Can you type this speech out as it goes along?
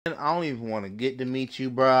I don't even want to get to meet you,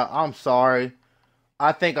 bro. I'm sorry.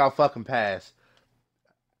 I think I'll fucking pass.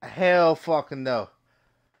 Hell fucking no.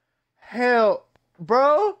 Hell,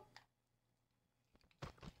 bro.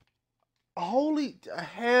 Holy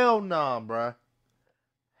hell nah, bro.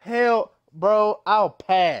 Hell, bro. I'll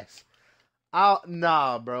pass.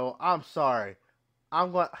 Nah, bro. I'm sorry.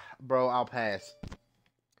 Bro. I'll pass.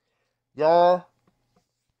 Y'all.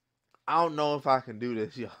 I don't know if I can do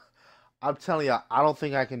this, y'all. I'm telling y'all, I don't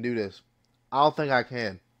think I can do this. I don't think I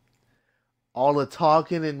can. All the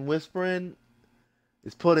talking and whispering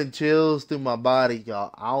is putting chills through my body,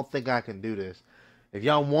 y'all. I don't think I can do this. If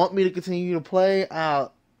y'all want me to continue to play,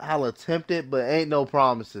 I'll attempt it, but ain't no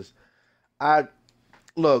promises. I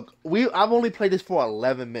look, I've only played this for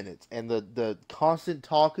 11 minutes, and the constant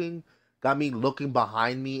talking got me looking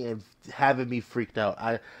behind me and having me freaked out.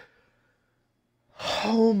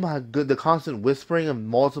 Oh my good, the constant whispering of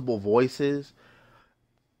multiple voices.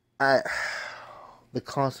 I the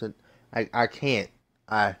constant I can't.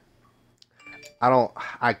 I I don't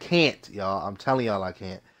I can't, y'all. I'm telling y'all I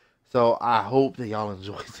can't. So I hope that y'all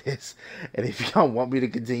enjoy this. And if y'all want me to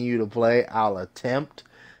continue to play, I'll attempt.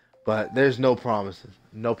 But there's no promises.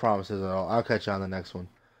 No promises at all. I'll catch you on the next one.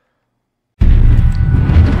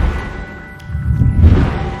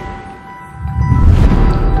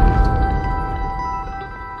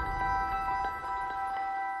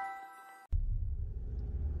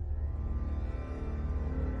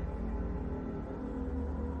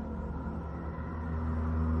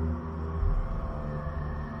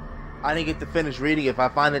 I didn't get to finish reading. If I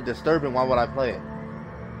find it disturbing, why would I play it?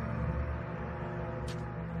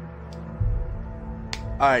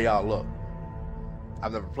 Alright, y'all, look.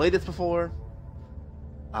 I've never played this before.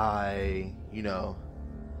 A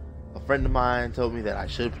friend of mine told me that I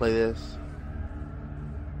should play this.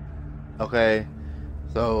 Okay,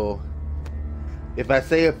 so if I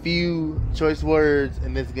say a few choice words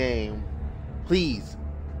in this game, please,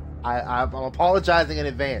 I'm apologizing in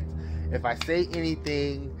advance. If I say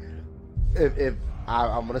anything, if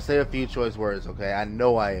I'm gonna say a few choice words, okay? I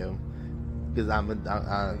know I am, because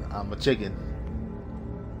I'm a chicken.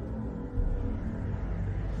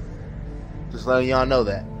 Just letting y'all know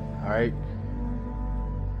that, all right?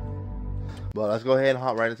 But let's go ahead and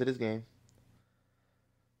hop right into this game.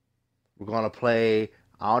 We're gonna play.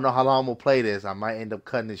 I don't know how long we'll play this. I might end up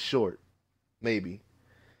cutting it short, maybe.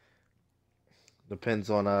 Depends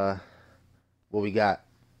on what we got.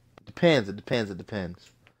 Depends. It depends. It depends.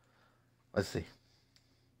 Let's see.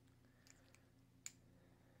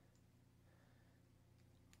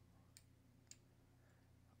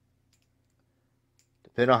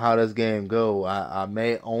 Depending on how this game go, I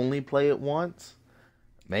may only play it once,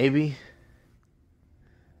 maybe.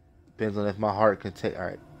 Depends on if my heart can take. All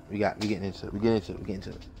right, we getting into it. We getting into it. We getting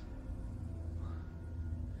into it.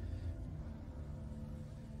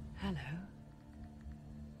 Hello.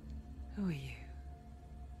 Who are you?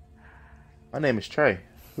 My name is Trey.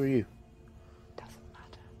 Who are you? Doesn't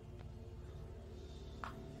matter.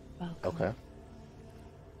 Welcome. Okay.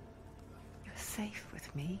 You're safe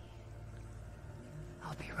with me.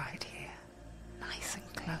 I'll be right here, nice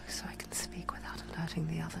and close, so I can speak without alerting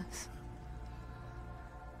the others.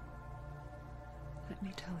 Let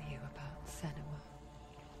me tell you about Senua.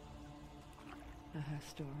 Now, her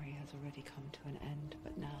story has already come to an end,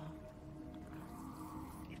 but now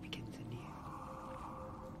it begins anew.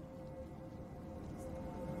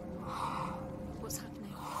 What's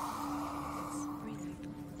happening? It's breathing.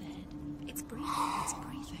 The head. It's breathing. It's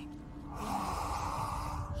breathing.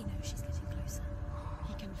 He knows she's getting closer.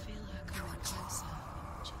 He can feel her coming closer.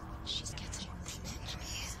 She's getting closer.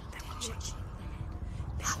 They're watching.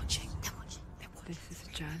 They're watching. They're watching. This is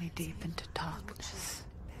a journey deep into darkness.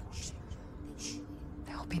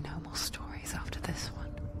 There will be no more stories after this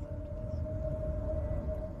one.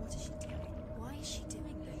 What is she doing? Why is she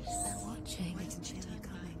doing this? They're watching. Why isn't she coming?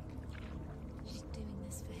 She's doing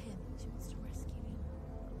this for him. She wants to rescue him.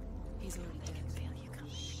 He's already dead. I can feel you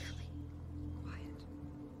coming. Quiet.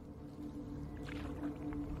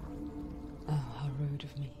 Oh, how rude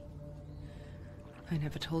of me. I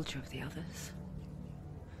never told you of the others.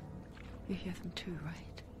 You hear them too,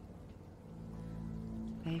 right?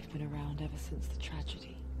 They've been around ever since the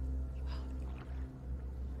tragedy. Well,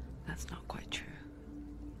 that's not quite true.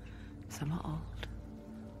 Some are old,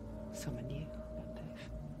 some are new, but they've...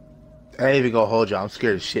 I ain't even gonna hold you. I'm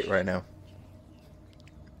scared as shit right now.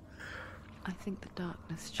 I think the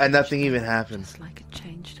darkness changed And nothing her, even happened. just like it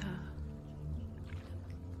changed her.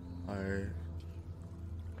 Alright.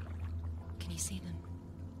 Can you see them?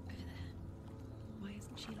 Over there. Why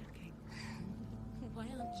isn't she looking? Why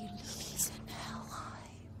aren't you looking? It's in hell high.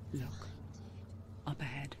 Look, up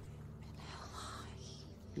ahead.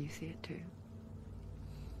 You see it too?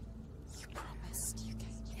 You promised you gave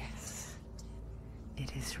me. Yes.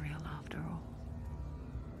 It is real after all.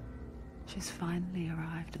 She's finally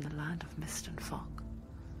arrived in the land of mist and fog.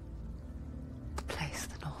 The place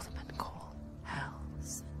the Northmen call Hell.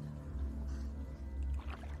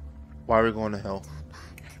 Why are we going to hell?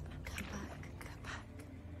 Go back.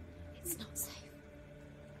 It's not safe.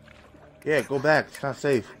 Yeah, go back. It's not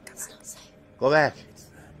safe. It's not safe. Go back.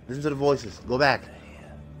 Listen to the voices. Go back.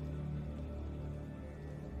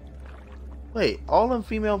 Wait, all them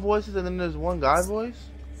female voices and then there's one guy voice?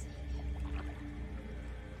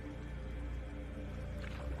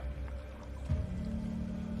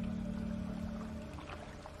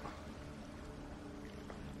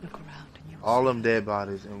 Look around and you'll All see them dead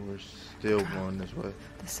bodies and we're still going this way.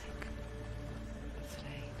 the sick, the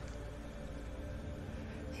slain.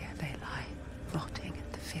 Here they lie, rotting in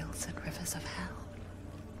the fields and rivers of hell.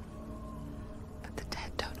 But the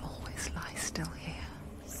dead don't always lie still here.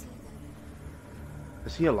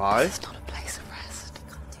 Is he alive? It's not a place of rest.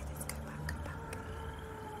 You can't do this.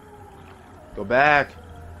 Go Go back. back.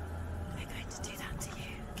 They're going to do that to you.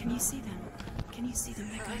 Can you see them? Can you see them?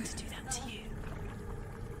 They're going to do that to you.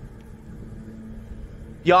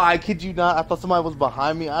 Yo, I kid you not. I thought somebody was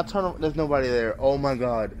behind me. I turn. There's nobody there. Oh my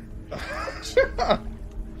god. Stop.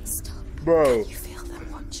 Bro. You feel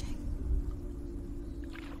them watching.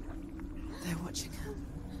 They're watching her.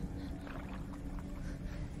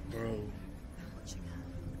 Bro. They're watching her.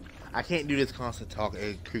 I can't do this constant talk.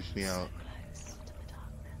 It creeps me out. Close to the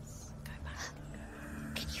darkness. Go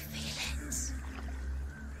back. Can you feel it?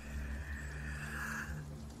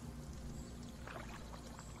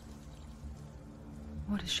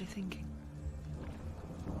 What is she thinking?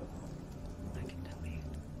 I can tell you.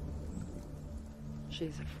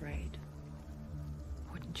 She's afraid.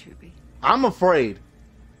 Wouldn't you be? I'm afraid.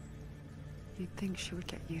 You'd think she would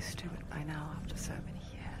get used to it by now after so many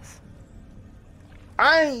years.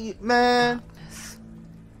 I ain't, man. Darkness.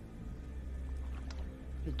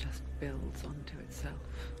 It just builds onto itself,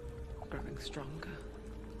 growing stronger,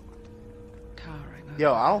 towering over.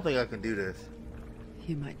 Yo, I don't think I can do this.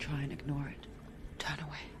 You might try and ignore it, turn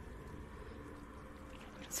away.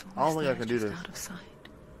 But it's I don't always think I there, can do just this. out of sight,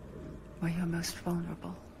 where you're most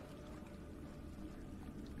vulnerable.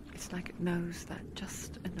 It's like it knows that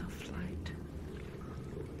just enough light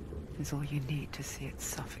is all you need to see its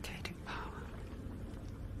suffocating power.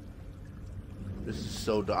 This is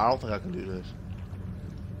so dumb. I don't think I can do this.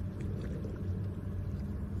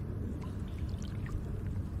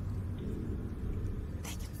 They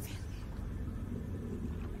can feel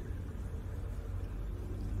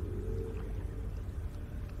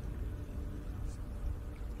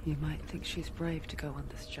you. You might think she's brave to go on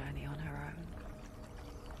this journey on her own,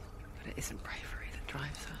 but it isn't bravery that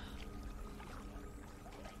drives her.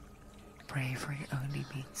 Bravery only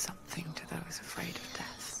means something to those afraid of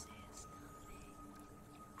death.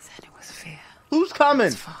 Senua's fear Who's coming?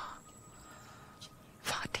 is far,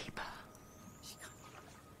 far deeper.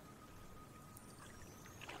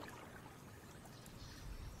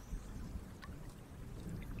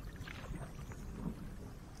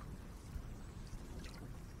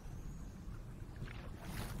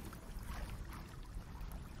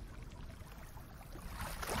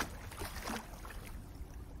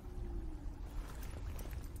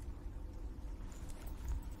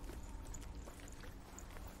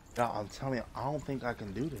 Yo, I'm telling you, I don't think I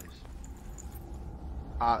can do this.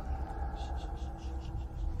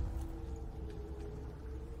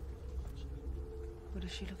 What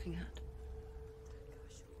is she looking at?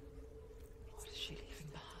 What is she leaving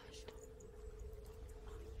behind?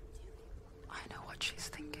 I know what she's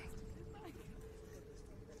thinking.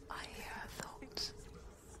 I hear her thoughts.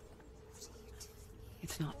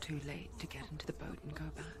 It's not too late to get into the boat and go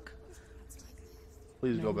back.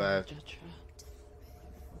 Please No go one will back. judge her.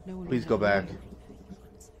 No one Please will go know back. you.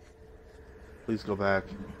 Please go back.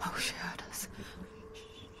 Oh, she heard us.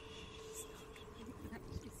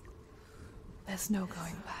 There's no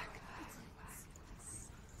going back.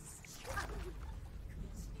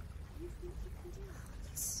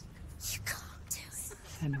 You can't do it.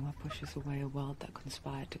 Senua pushes away a world that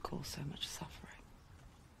conspired to cause so much suffering.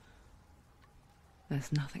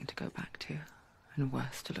 There's nothing to go back to, and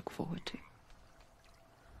worse to look forward to.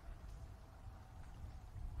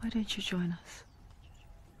 Why don't you join us?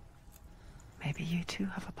 Maybe you too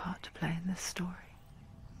have a part to play in this story.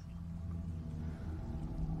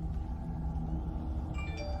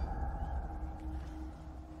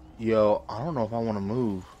 Yo, I don't know if I want to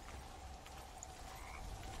move.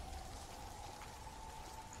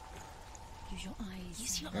 Use your eyes.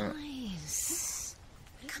 Use your eyes.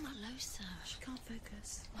 Come closer. She can't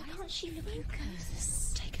focus. Why can't she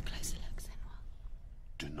focus? Take a closer look, Senua.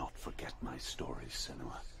 Do not forget my stories,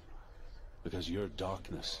 Senua. Because your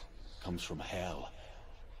darkness comes from hell,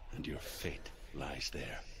 and your fate lies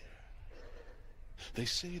there. They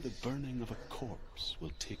say the burning of a corpse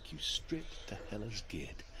will take you straight to Hela's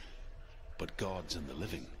gate, but gods and the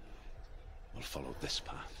living will follow this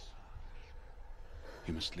path.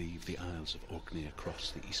 You must leave the Isles of Orkney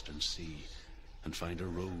across the eastern sea and find a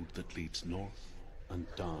road that leads north and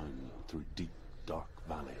down through deep, dark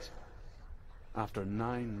valleys. After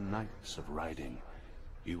 9 nights of riding,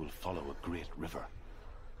 you will follow a great river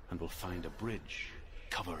and will find a bridge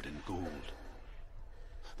covered in gold.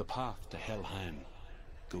 The path to Helheim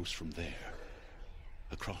goes from there,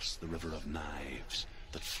 across the River of Knives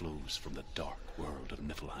that flows from the dark world of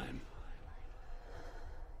Niflheim.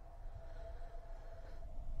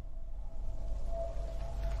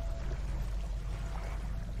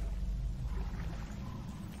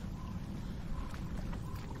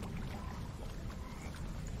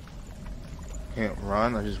 Can't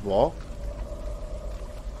run, I just walk.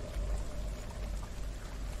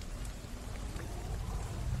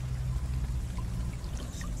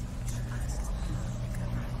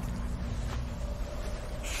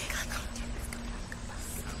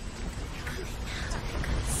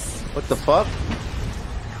 What the fuck?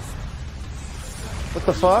 What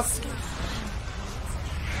the fuck?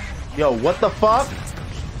 Yo, what the fuck?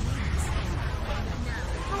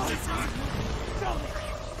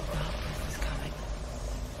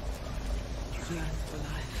 Yearn for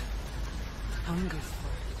life, hunger for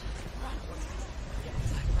it,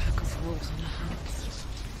 like a pack of wolves on a hunt.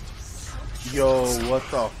 Yo, what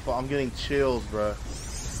the fuck? I'm getting chills, bruh.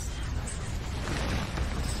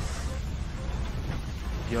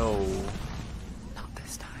 Yo. Not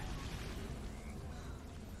this time.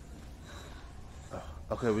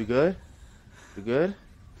 Okay, we good? We good?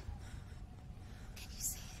 Can you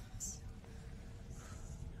see it?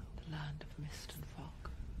 The land of mist and fog.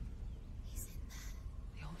 He's in there.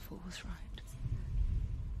 The old fool was right.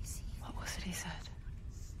 You see it? What was it he said?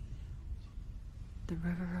 The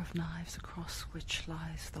river of knives across which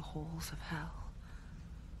lies the halls of hell.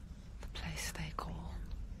 The place they call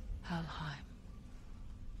Helheim.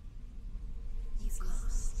 He's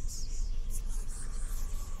lost. He's lost.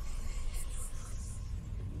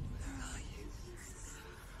 Where are you?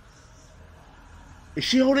 Is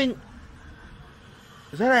she holding...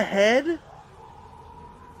 Is that a head?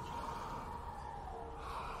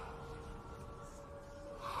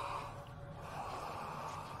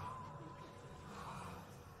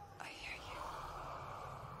 I hear you.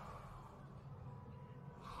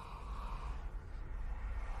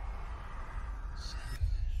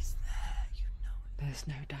 He's there, you know it. There's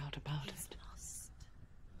no doubt about He's it. lost.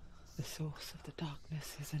 The source of the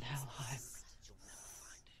darkness is in Helheim,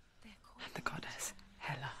 They're called and the goddess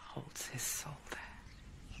Hela holds his soul there.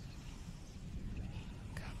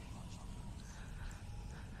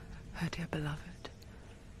 Her dear beloved,